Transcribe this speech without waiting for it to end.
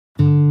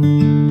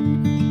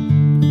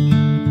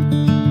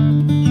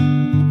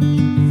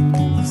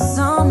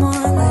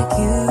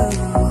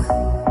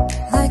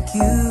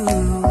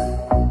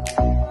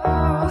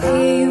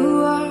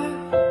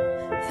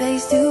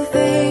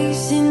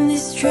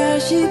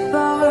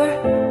bar.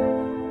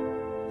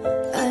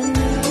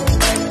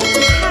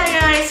 Hi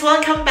guys,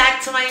 welcome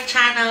back to my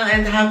channel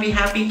and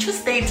happy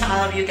Tuesday to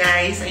all of you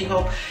guys. I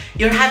hope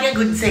you're having a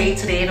good day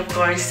today and of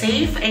course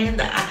safe and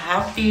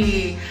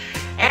happy.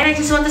 And I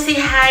just want to say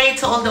hi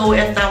to all the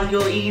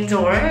OFW in the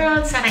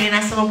world. Sana ay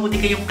nasa mabuti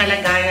kayong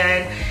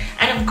kalagayan.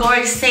 And of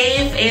course,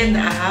 safe and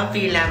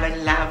happy.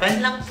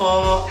 Laban-laban lang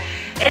po.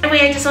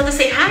 Anyway, I just want to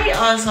say hi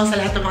also sa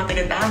lahat ng mga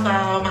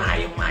taga-Davao.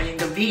 Maayong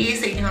gabi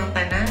sa inyong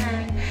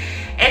tanan.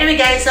 Anyway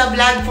guys, the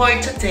vlog for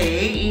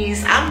today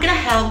is I'm gonna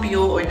help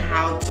you on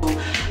how to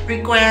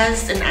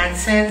request an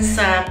Adsense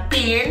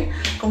pin.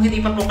 Kung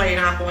hindi pa po kayo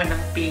nakakuha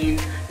ng pin,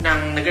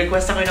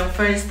 nag-request ako ng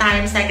first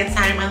time, second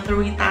time, and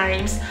 3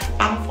 times,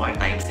 pang 4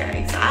 times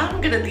guys.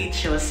 I'm gonna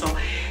teach you. So,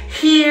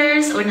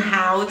 here's on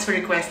how to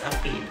request a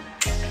pin.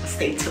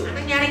 Stay tuned.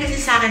 Ang nangyari kasi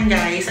sa akin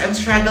guys, I'm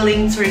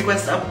struggling to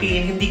request a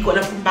pin. Hindi ko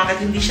alam kung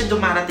bakit hindi siya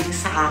dumarating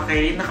sa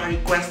akin.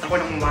 Naka-request ako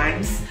ng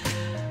once,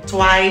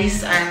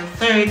 twice, and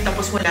third,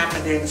 tapos wala pa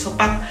din. So,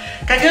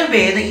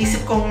 kagabi,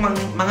 naisip kong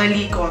mga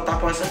liko,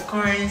 tapos of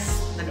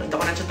course, nanood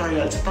ako ng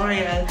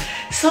tutorial.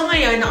 So,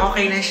 ngayon, na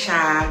okay na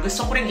siya.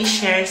 Gusto ko rin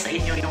i-share sa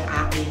inyo yung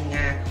aking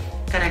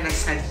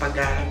karanasan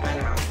para,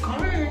 of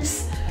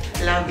course,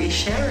 love is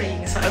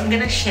sharing. So, I'm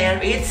gonna share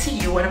it to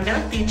you, and I'm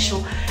gonna teach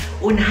you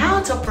on how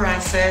to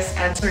process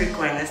and to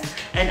request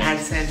an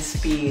Adsense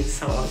pin.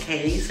 So,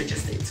 okay, so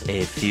just stay tuned.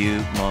 A few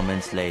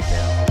moments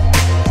later.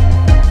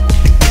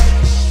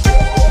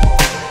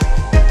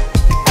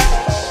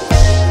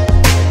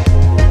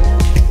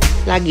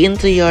 Log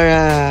into your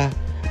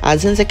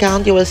Adsense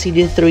account, you will see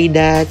the 3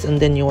 dots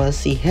and then you will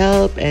see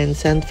help and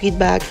send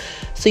feedback.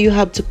 So you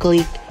have to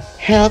click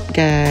help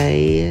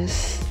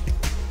guys.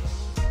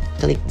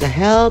 Click the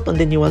help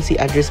and then you will see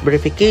address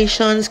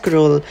verification.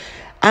 Scroll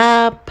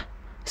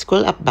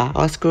up ba?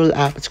 Or scroll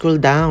up, scroll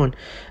down.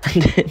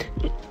 And then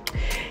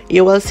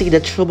you will see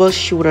the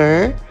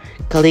troubleshooter.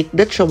 Click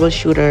the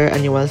troubleshooter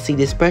and you will see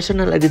this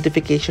personal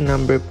identification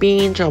number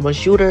pin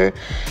troubleshooter.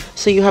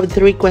 So you have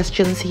 3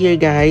 questions here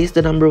guys.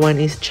 The number 1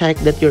 is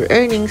check that your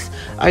earnings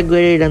are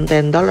greater than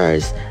 $10.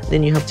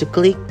 Then you have to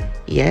click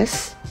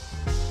yes.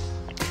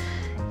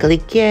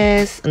 Click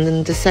yes. And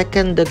then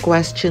the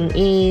question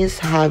is,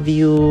 have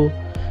you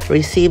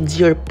received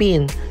your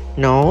pin?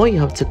 No, you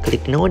have to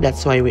click no.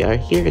 That's why we are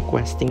here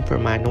requesting for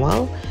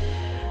manual.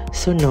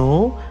 So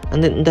no.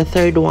 And then the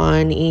third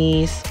one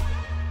is,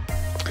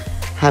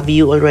 have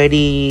you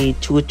already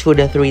choose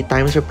the 3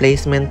 times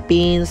replacement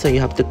pin? So you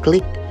have to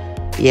click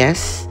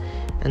yes.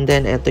 And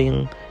then ito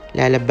yung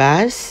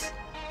lalabas.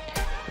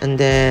 And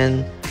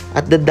then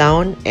at the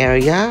down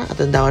area, at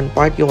the down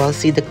part, you will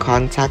see the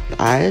contact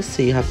us.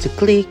 So you have to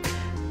click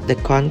the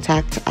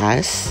contact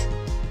us.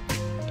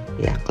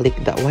 Yeah, click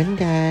that one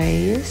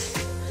guys.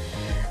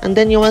 And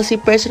then you will see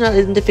personal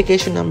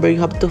identification number. You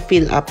have to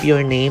fill up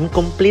your name,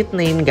 complete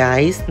name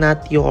guys,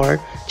 not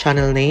your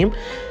channel name.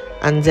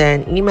 And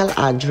then email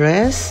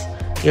address,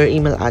 your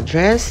email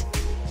address.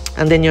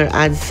 And then your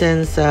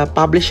Adsense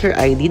publisher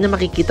ID na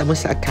makikita mo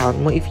sa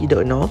account mo. If you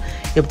don't know,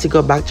 you have to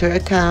go back to your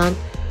account.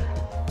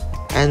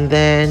 And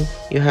then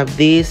you have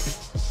this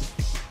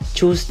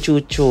choose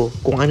chuchu.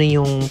 Kung ano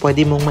yung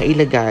pwede mong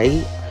mailagay.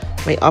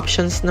 May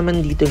options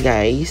naman dito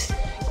guys.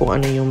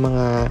 Kung ano yung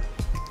mga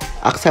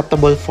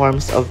acceptable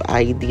forms of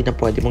ID na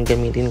pwede mong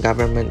gamitin.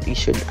 Government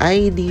issued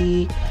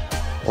ID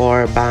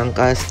or bank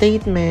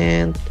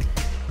statement.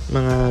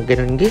 Mga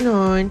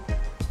ganon.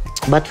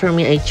 But for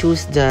me, I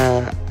choose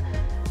the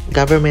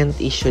government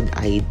issued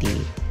ID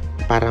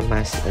para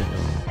mas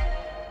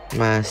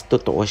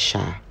totoo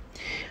siya.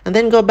 And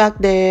then go back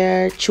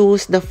there,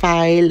 choose the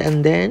file,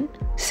 and then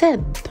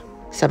send.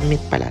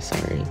 Submit pala,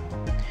 sorry.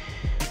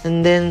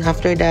 And then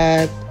after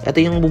that, ito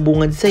yung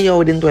bubungad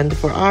sa'yo within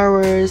 24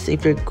 hours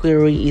if your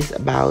query is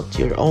about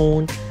your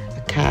own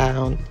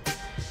account.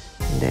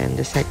 And then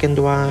the second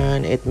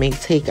one, it may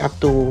take up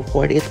to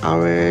 48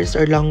 hours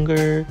or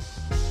longer.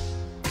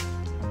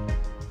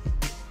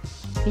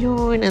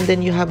 Yun, and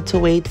then you have to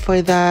wait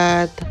for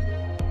that.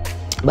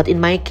 But in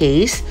my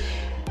case,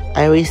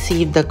 I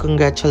received the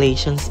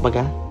congratulations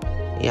baga.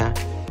 Yeah.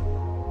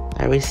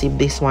 I received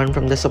this one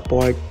from the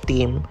support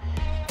team.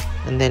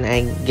 And then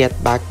I get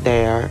back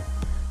there.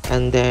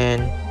 And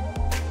then,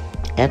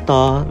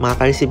 eto,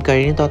 makaka-receive ka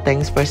rin ito.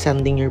 Thanks for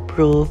sending your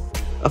proof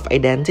of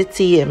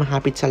identity. I'm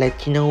happy to let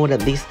you know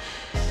that this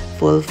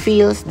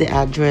fulfills the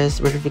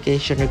address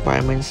verification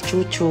requirements.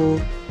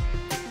 Chuchu.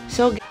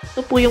 So,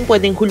 ito po yung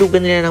pwedeng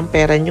hulugan nila ng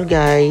pera nyo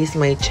guys.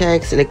 May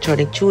checks,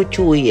 electronic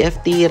chuchu,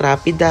 EFT,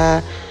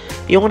 Rapida.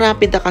 Yung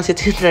Rapida kasi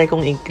tinry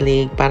kong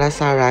i-click para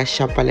sa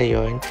Russia pala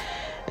yun.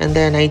 And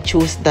then I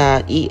choose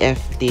the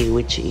EFT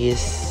which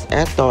is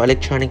eto,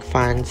 electronic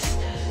funds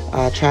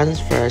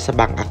transfer sa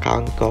bank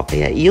account ko.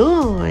 Kaya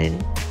yun.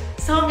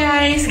 So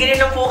guys, ganyan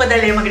lang po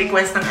kadali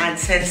mag-request ng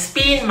Adsense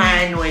pin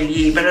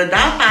manually. Pero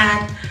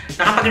dapat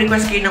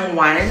nakapag-request kayo ng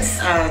once,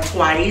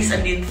 twice,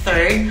 and then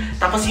third.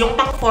 Tapos yung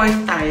pang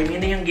 4th time,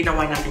 yun na yung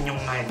ginawa natin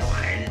yung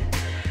manual.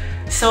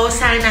 So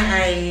sana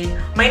ay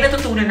may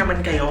natutunan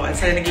naman kayo at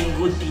sana naging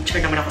good teacher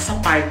naman ako sa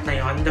part na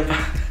yon, diba?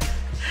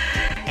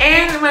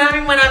 And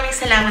maraming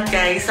salamat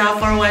guys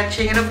for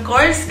watching. And of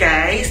course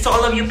guys, to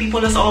all of you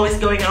people who's always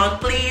going out,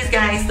 please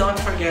guys, don't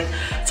forget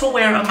to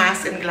wear a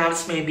mask and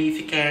gloves maybe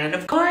if you can. And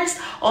of course,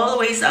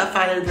 always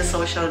follow the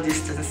social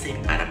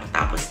distancing para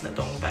matapos na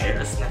tong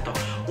virus na to.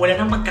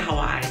 Wala nang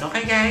magkahawaan,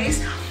 okay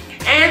guys?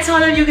 And to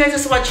all of you guys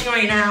who's watching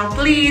right now,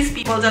 please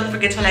people don't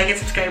forget to like and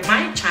subscribe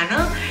my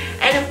channel.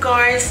 And of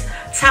course,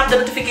 tap the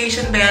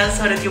notification bell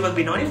so that you will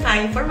be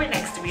notified for my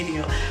next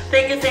video.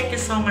 Thank you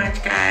so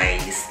much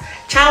guys.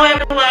 Ciao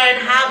everyone,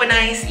 have a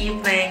nice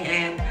evening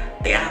and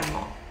te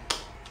amo.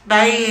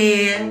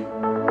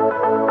 Bye!